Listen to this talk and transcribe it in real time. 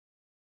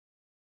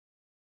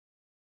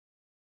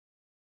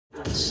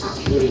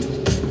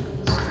Security.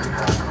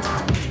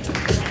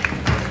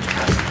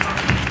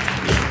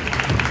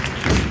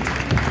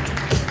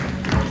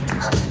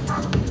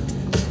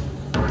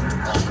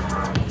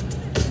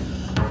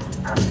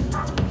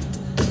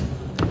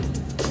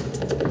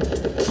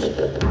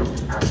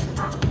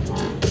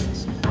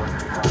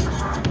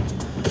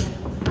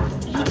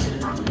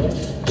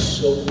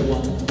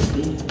 Someone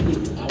deeply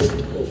out of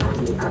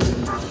your own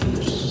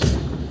fears.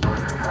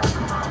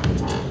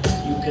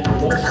 You can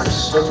love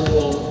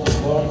someone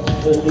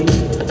heartfully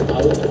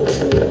out of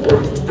your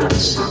own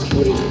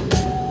insecurity.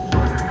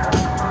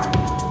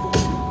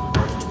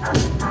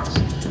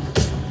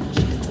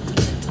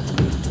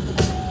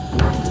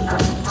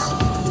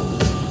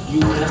 You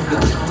can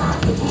become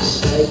a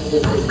disciple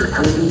of the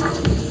Buddha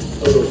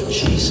or of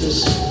Jesus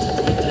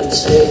and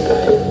say,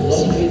 I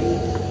love it,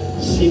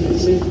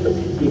 simply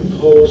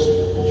because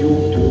you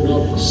do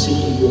not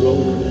see your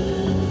own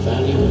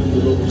value,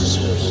 your own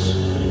source.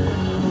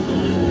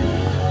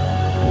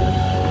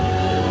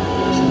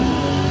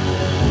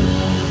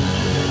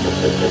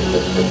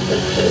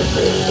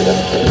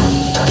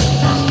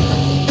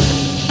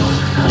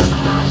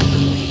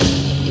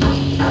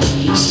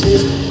 He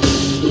said,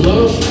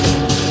 love,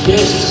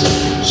 yes,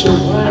 so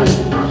why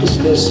is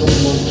there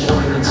someone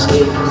coming and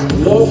saying,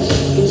 love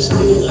is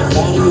still a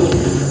value to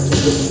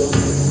the front?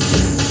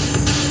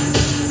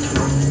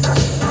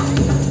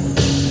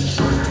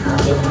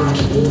 But the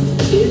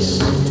truth is,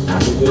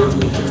 the way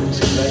we have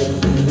described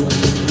the truth,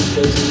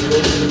 there's no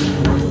truth.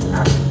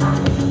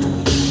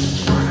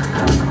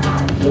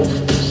 Love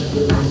is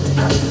good.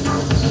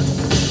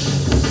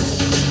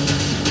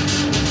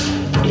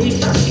 If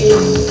it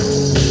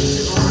comes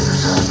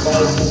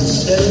by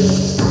itself,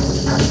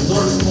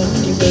 not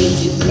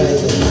motivated by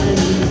the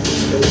mind,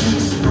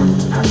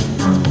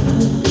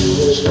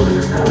 because of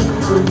the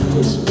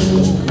goodness of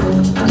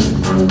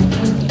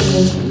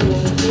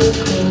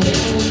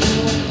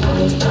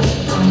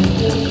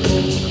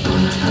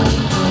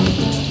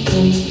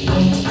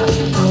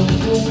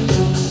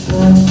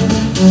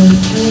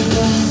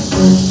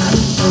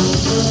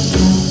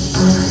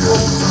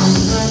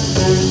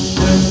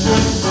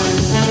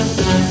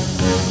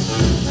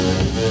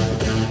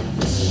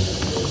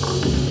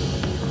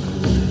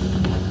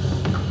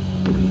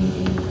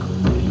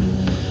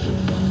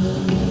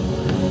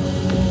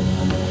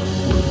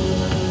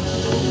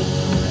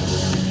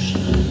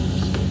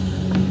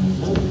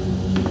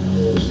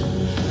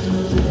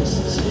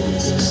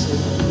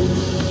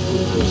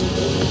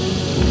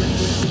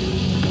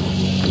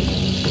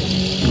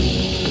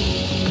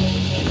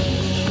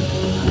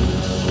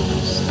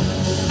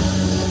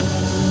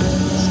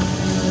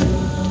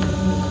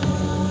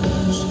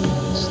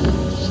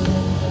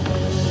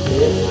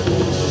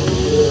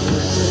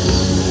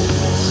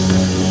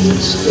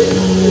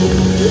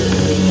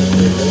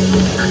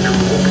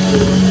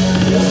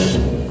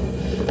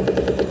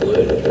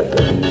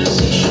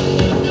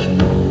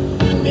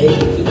make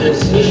the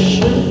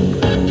decision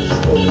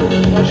for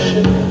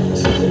compassion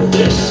and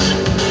yes.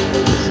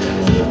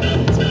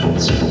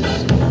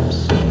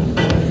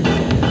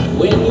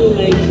 When you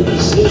make the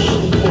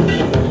decision for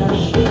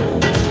compassion,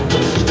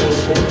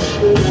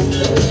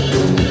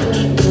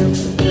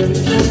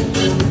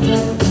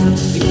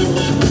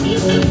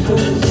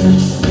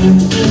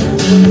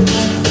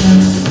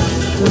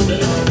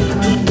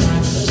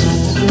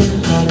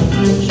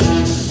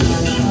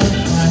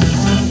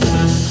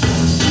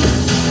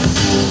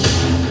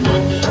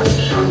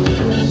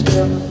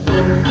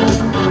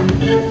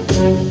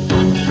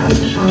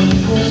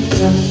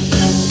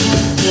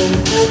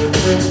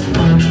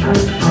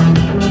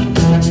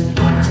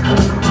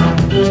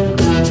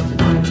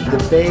 the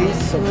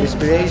base of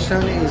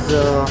inspiration is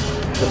the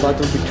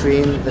battle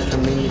between the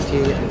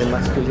femininity and the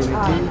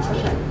masculinity,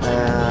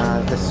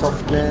 the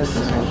softness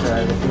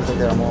and the things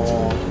that are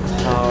more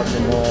hard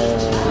and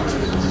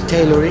more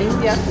tailoring,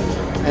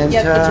 and the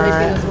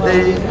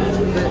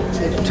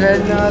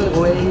eternal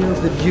way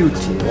of the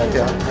beauty that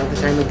all the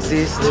time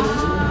exists,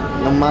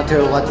 no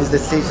matter what is the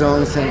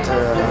seasons. And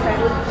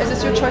is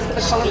this your choice for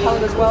the color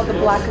palette as well, the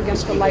black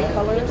against the light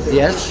colors?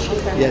 Yes,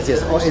 yes,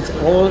 yes. Oh, it's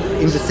all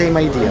in the same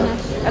idea.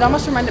 It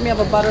almost reminded me of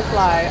a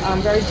butterfly,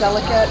 very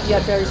delicate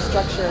yet very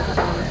structured.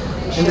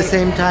 In the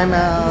same time,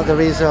 there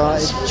is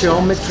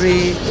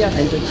geometry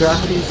and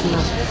graphism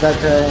that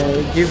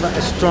give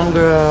a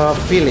stronger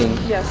feeling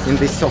in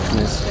this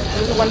softness. It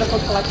was a wonderful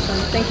collection.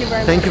 Thank you very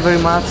much. Thank you very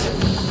much.